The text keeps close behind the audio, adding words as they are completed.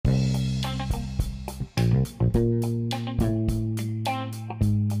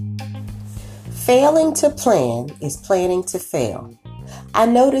Failing to plan is planning to fail. I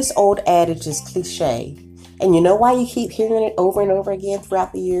know this old adage is cliche, and you know why you keep hearing it over and over again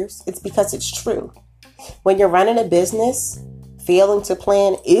throughout the years? It's because it's true. When you're running a business, failing to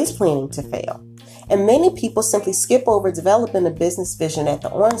plan is planning to fail. And many people simply skip over developing a business vision at the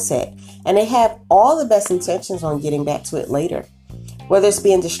onset, and they have all the best intentions on getting back to it later. Whether it's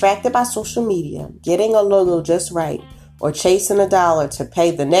being distracted by social media, getting a logo just right, or chasing a dollar to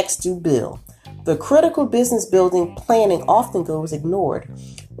pay the next due bill, the critical business building planning often goes ignored.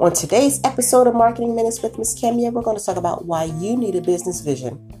 On today's episode of Marketing Minutes with Ms. Kemia, we're going to talk about why you need a business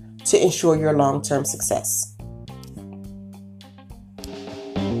vision to ensure your long-term success.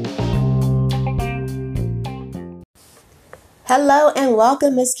 Hello and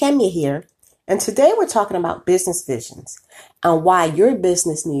welcome, Ms. Kemia here. And today we're talking about business visions and why your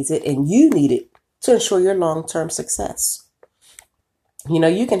business needs it and you need it to ensure your long-term success. You know,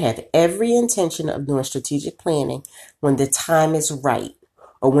 you can have every intention of doing strategic planning when the time is right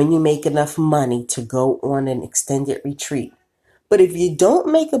or when you make enough money to go on an extended retreat. But if you don't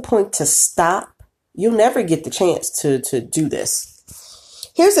make a point to stop, you'll never get the chance to do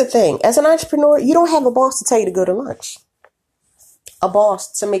this. Here's the thing. As an entrepreneur, you don't have a boss to tell you to go to lunch. A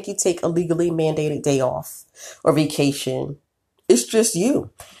boss to make you take a legally mandated day off or vacation. It's just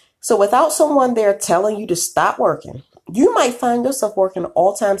you. So without someone there telling you to stop working, you might find yourself working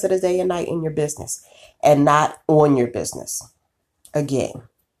all times of the day and night in your business and not on your business. Again,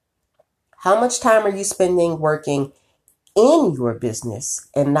 how much time are you spending working in your business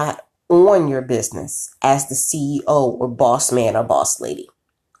and not on your business as the CEO or boss man or boss lady?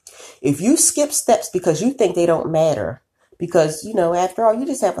 If you skip steps because you think they don't matter, because, you know, after all, you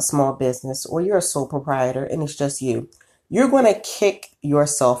just have a small business or you're a sole proprietor and it's just you, you're going to kick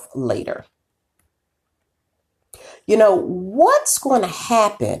yourself later. You know, what's going to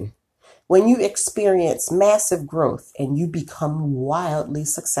happen when you experience massive growth and you become wildly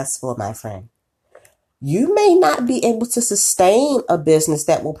successful, my friend? You may not be able to sustain a business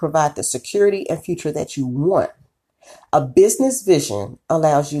that will provide the security and future that you want. A business vision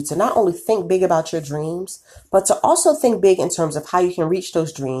allows you to not only think big about your dreams, but to also think big in terms of how you can reach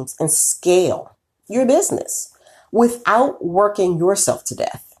those dreams and scale your business without working yourself to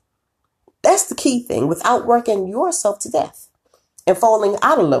death. That's the key thing, without working yourself to death and falling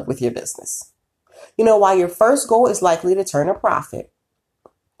out of love with your business. You know, while your first goal is likely to turn a profit,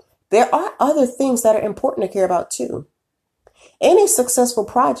 there are other things that are important to care about too. Any successful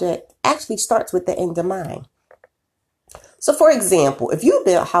project actually starts with the end in mind. So for example, if you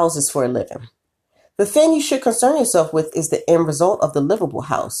build houses for a living, the thing you should concern yourself with is the end result of the livable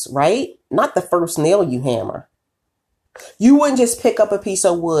house, right? Not the first nail you hammer. You wouldn't just pick up a piece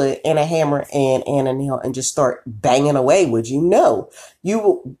of wood and a hammer and a nail and just start banging away, would you? No. You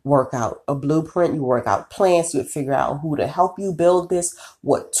would work out a blueprint, you work out plans, you would figure out who to help you build this,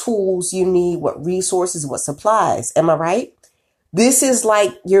 what tools you need, what resources, what supplies. Am I right? This is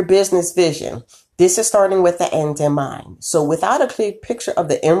like your business vision. This is starting with the end in mind. So without a clear picture of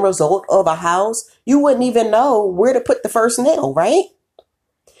the end result of a house, you wouldn't even know where to put the first nail, right?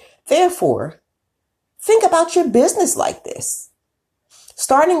 Therefore, think about your business like this.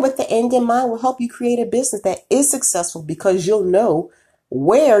 Starting with the end in mind will help you create a business that is successful because you'll know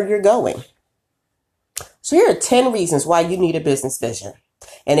where you're going. So here are 10 reasons why you need a business vision.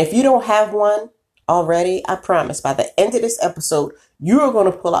 And if you don't have one already, I promise by the end of this episode, you are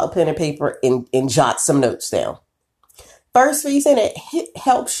going to pull out pen and paper and jot some notes down. First reason, it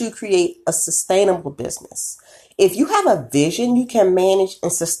helps you create a sustainable business. If you have a vision, you can manage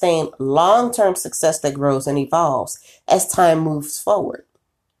and sustain long-term success that grows and evolves as time moves forward.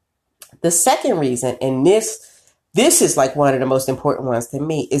 The second reason, and this is like one of the most important ones to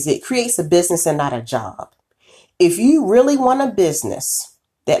me, is it creates a business and not a job. If you really want a business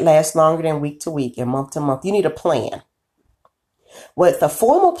that lasts longer than week to week and month to month, you need a plan. With a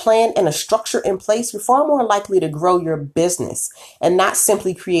formal plan and a structure in place, you're far more likely to grow your business and not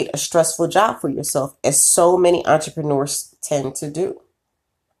simply create a stressful job for yourself, as so many entrepreneurs tend to do.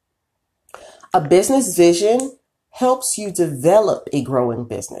 A business vision helps you develop a growing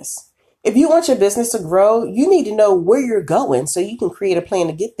business. If you want your business to grow, you need to know where you're going so you can create a plan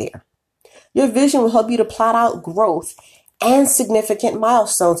to get there. Your vision will help you to plot out growth and significant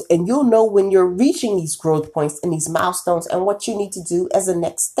milestones, and you'll know when you're reaching these growth points and these milestones and what you need to do as a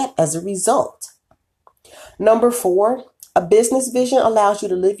next step as a result. Number 4, a business vision allows you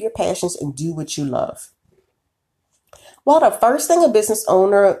to live your passions and do what you love. Well, the first thing a business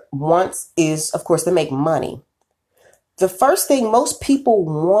owner wants is, of course, to make money. The first thing most people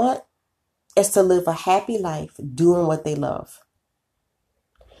want is to live a happy life doing what they love.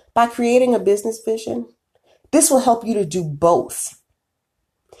 By creating a business vision, this will help you to do both.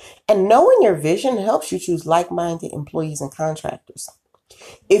 And knowing your vision helps you choose like-minded employees and contractors.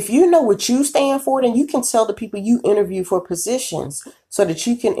 If you know what you stand for, then you can tell the people you interview for positions so that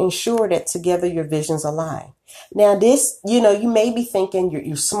you can ensure that together your visions align. Now this, you may be thinking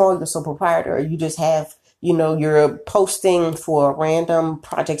you're small, you're sole proprietor, or you just have, you're posting for random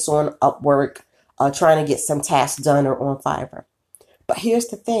projects on Upwork, trying to get some tasks done, or on Fiverr. But here's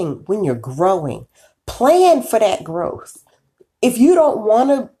the thing, when you're growing, plan for that growth. If you don't want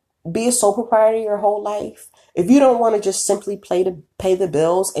to be a sole proprietor your whole life, if you don't want to just simply pay the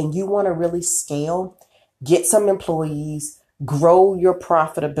bills and you want to really scale, get some employees, grow your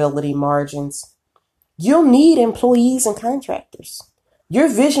profitability margins, you'll need employees and contractors. Your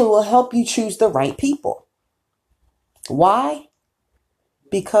vision will help you choose the right people. Why?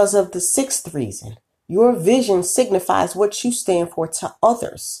 Because of the sixth reason. Your vision signifies what you stand for to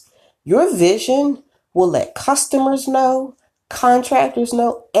others. Your vision will let customers know, contractors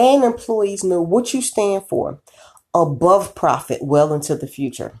know, and employees know what you stand for above profit well into the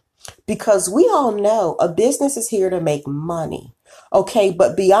future. Because we all know a business is here to make money. Okay,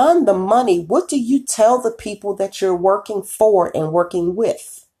 but beyond the money, what do you tell the people that you're working for and working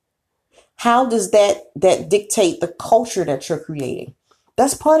with? How does that dictate the culture that you're creating?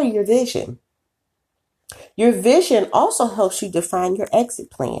 That's part of your vision. Your vision also helps you define your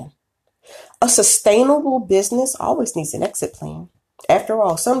exit plan. A sustainable business always needs an exit plan. After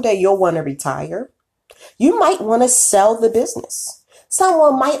all, someday you'll want to retire. You might want to sell the business.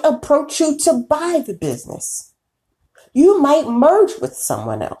 Someone might approach you to buy the business. You might merge with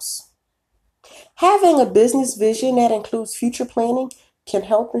someone else. Having a business vision that includes future planning can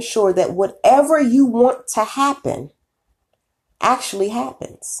help ensure that whatever you want to happen actually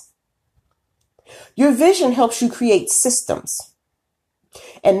happens. Your vision helps you create systems.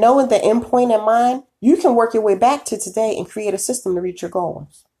 And knowing the end point in mind, you can work your way back to today and create a system to reach your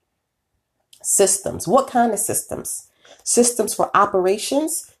goals. Systems. What kind of systems? Systems for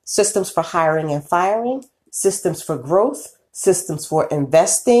operations, systems for hiring and firing, systems for growth, systems for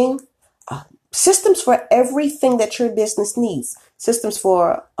investing, systems for everything that your business needs, systems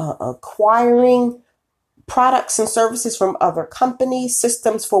for acquiring products and services from other companies,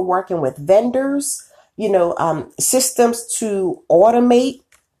 systems for working with vendors, systems to automate,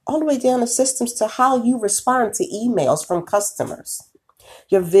 all the way down to systems to how you respond to emails from customers.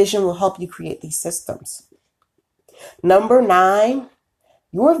 Your vision will help you create these systems. Number 9,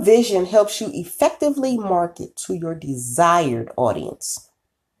 your vision helps you effectively market to your desired audience.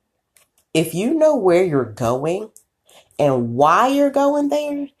 If you know where you're going and why you're going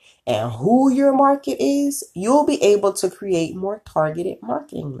there and who your market is, you'll be able to create more targeted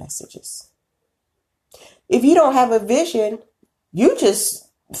marketing messages. If you don't have a vision, you just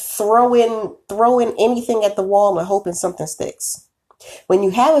throw in anything at the wall and hoping something sticks. When you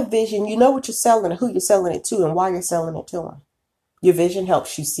have a vision, you know what you're selling and who you're selling it to and why you're selling it to them. Your vision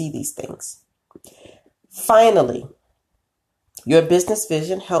helps you see these things. Finally, your business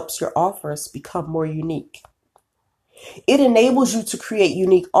vision helps your offers become more unique. It enables you to create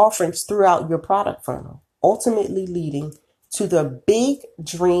unique offerings throughout your product funnel, ultimately leading to the big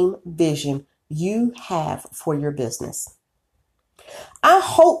dream vision you have for your business. I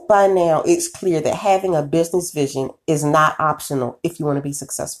hope by now it's clear that having a business vision is not optional if you want to be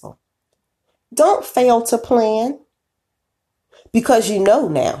successful. Don't fail to plan, because you know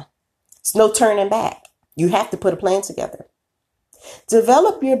now. It's no turning back. You have to put a plan together.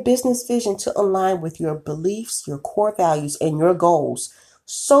 Develop your business vision to align with your beliefs, your core values, and your goals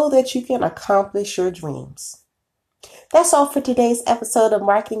so that you can accomplish your dreams. That's all for today's episode of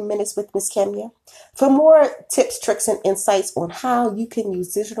Marketing Minutes with Ms. Kemya. For more tips, tricks, and insights on how you can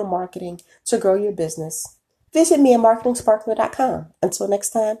use digital marketing to grow your business, visit me at marketingsparkler.com. Until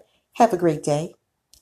next time, have a great day.